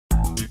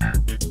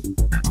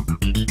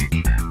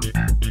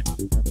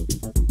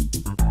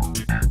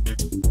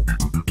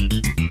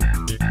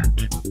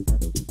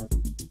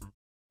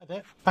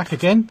Back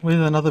again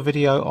with another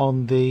video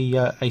on the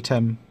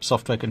ATEM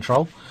software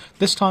control.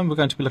 This time we're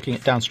going to be looking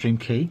at downstream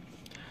key.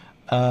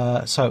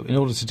 So in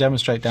order to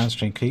demonstrate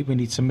downstream key, we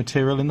need some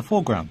material in the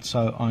foreground.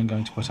 So I'm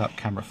going to put up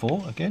camera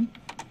 4 again,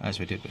 as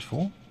we did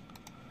before.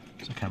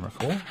 So camera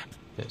 4,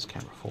 there's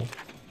camera 4.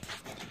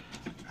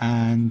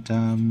 And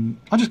I'm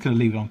just going to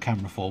leave it on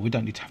camera 4. We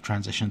don't need to have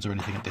transitions or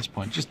anything at this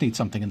point. Just need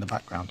something in the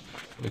background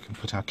that we can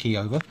put our key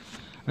over.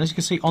 And as you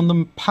can see on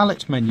the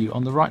palette menu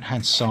on the right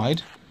hand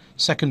side,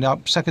 second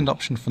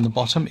option from the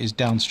bottom is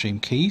downstream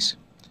keys.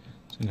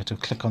 So I'm going to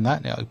click on that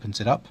and it opens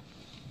it up.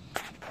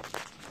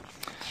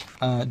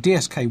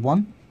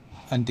 DSK1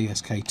 and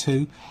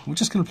DSK2. We're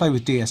just going to play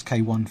with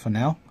DSK1 for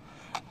now.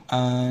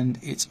 And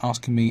it's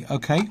asking me,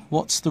 okay,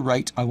 what's the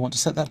rate I want to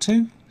set that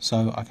to?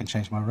 So I can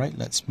change my rate.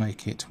 Let's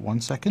make it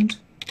 1 second.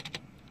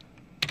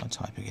 I'm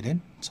typing it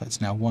in. So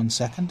it's now 1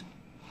 second.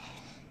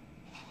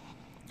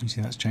 You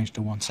see that's changed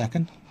to 1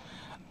 second.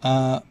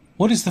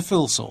 What is the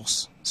fill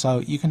source? So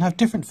you can have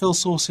different fill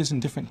sources and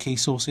different key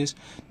sources.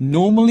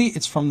 Normally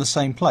it's from the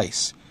same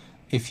place.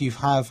 If you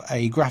have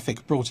a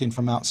graphic brought in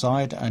from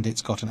outside and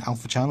it's got an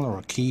alpha channel or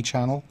a key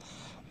channel,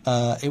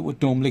 it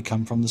would normally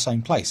come from the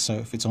same place. So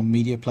if it's on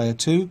Media Player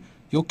 2,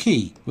 your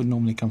key would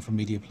normally come from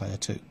Media Player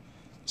 2.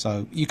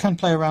 So you can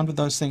play around with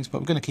those things,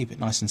 but we're going to keep it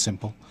nice and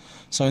simple.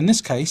 So in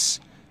this case,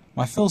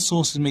 my fill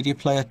source is Media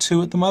Player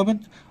 2 at the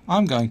moment.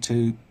 I'm going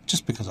to,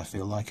 just because I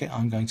feel like it,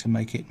 I'm going to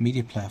make it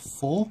Media Player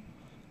 4,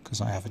 because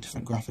I have a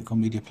different graphic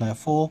on Media Player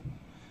 4.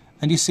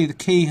 And you see the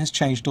key has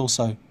changed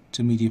also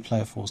to Media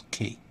Player 4's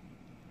key.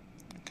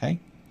 Okay.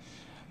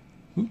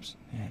 Oops.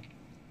 Yeah.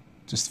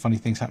 Just funny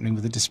things happening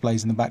with the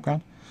displays in the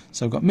background.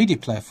 So I've got Media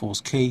Player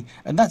 4's key,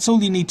 and that's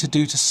all you need to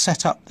do to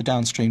set up the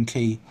downstream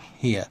key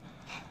here.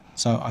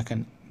 So I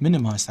can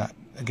minimize that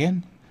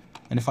again,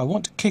 and if I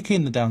want to kick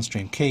in the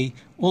downstream key,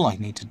 all I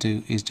need to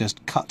do is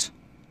just cut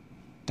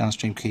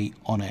downstream key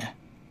on air,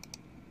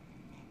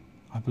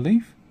 I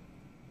believe.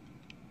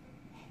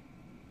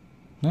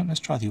 No,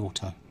 let's try the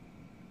auto.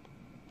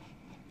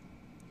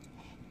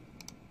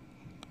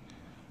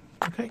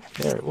 Okay,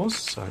 there it was.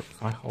 So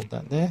if I hold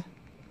that there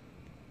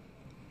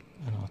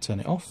and I'll turn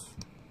it off.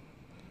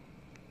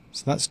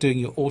 So that's doing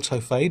your auto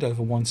fade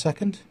over 1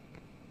 second.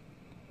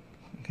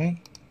 Okay.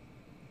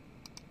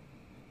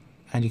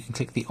 And you can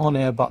click the on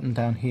air button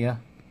down here.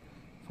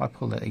 If I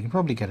pull that, you can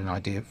probably get an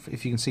idea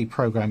if you can see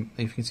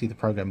the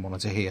program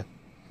monitor here.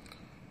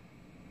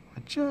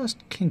 I just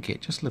kink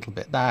it just a little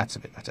bit. That's a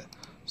bit better.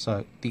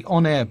 So the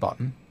on air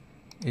button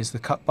is the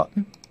cut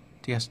button.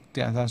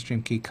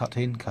 Downstream key cut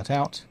in, cut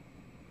out.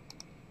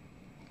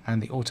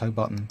 And the auto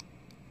button,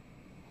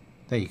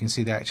 there you can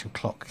see the actual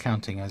clock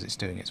counting as it's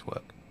doing its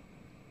work.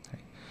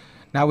 Okay.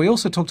 Now we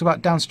also talked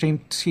about downstream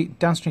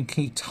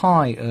key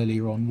tie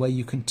earlier on, where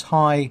you can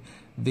tie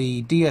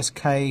the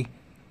DSK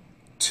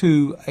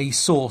to a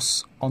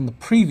source on the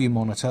preview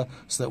monitor,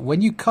 so that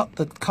when you cut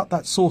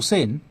that source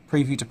in,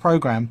 preview to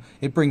program,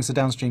 it brings the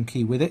downstream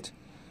key with it.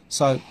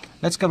 So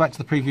let's go back to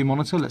the preview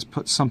monitor. Let's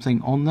put something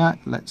on that.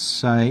 Let's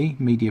say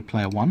Media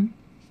Player 1.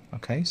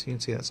 Okay, so you can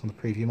see that's on the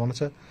preview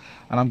monitor.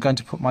 And I'm going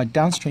to put my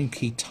downstream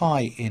key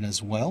tie in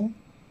as well.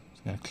 So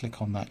I'm going to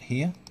click on that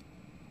here.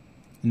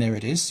 And there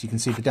it is. You can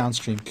see the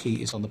downstream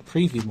key is on the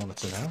preview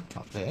monitor now,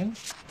 up there.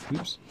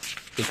 Oops,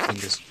 big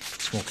fingers,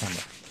 small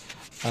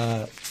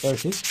camera. There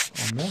it is,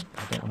 on there.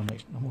 I want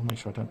to make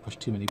sure I don't push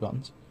too many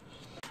buttons.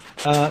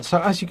 So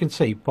as you can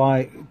see,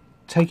 by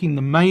taking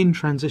the main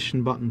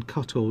transition button,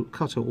 cut or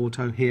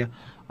auto here,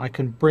 I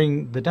can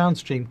bring the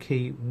downstream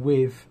key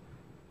with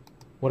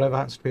whatever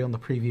happens to be on the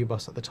preview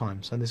bus at the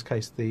time. So in this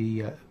case,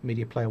 the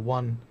Media Player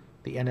 1,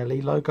 the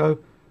NLE logo,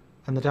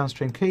 and the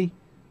downstream key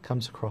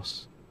comes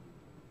across.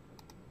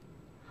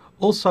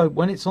 Also,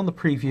 when it's on the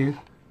preview,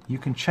 you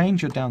can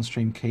change your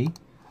downstream key,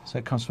 so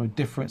it comes from a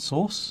different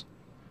source.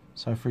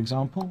 So for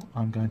example,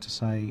 I'm going to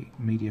say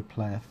Media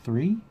Player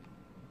 3.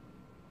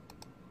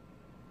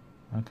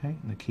 Okay,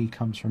 and the key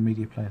comes from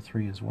Media Player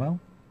 3 as well.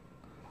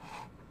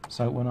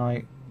 So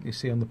when you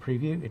see on the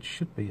preview, it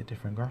should be a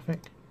different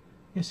graphic.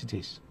 Yes, it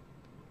is.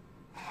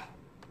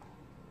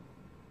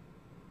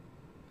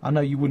 I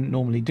know you wouldn't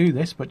normally do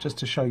this, but just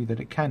to show you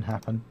that it can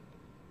happen,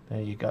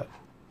 there you go.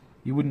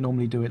 You wouldn't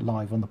normally do it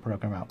live on the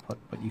program output,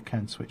 but you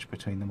can switch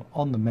between them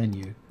on the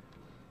menu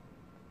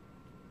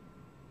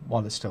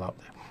while it's still up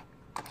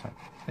there. So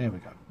there we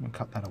go. We'll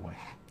cut that away.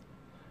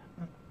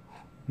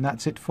 And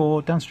that's it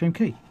for downstream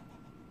key.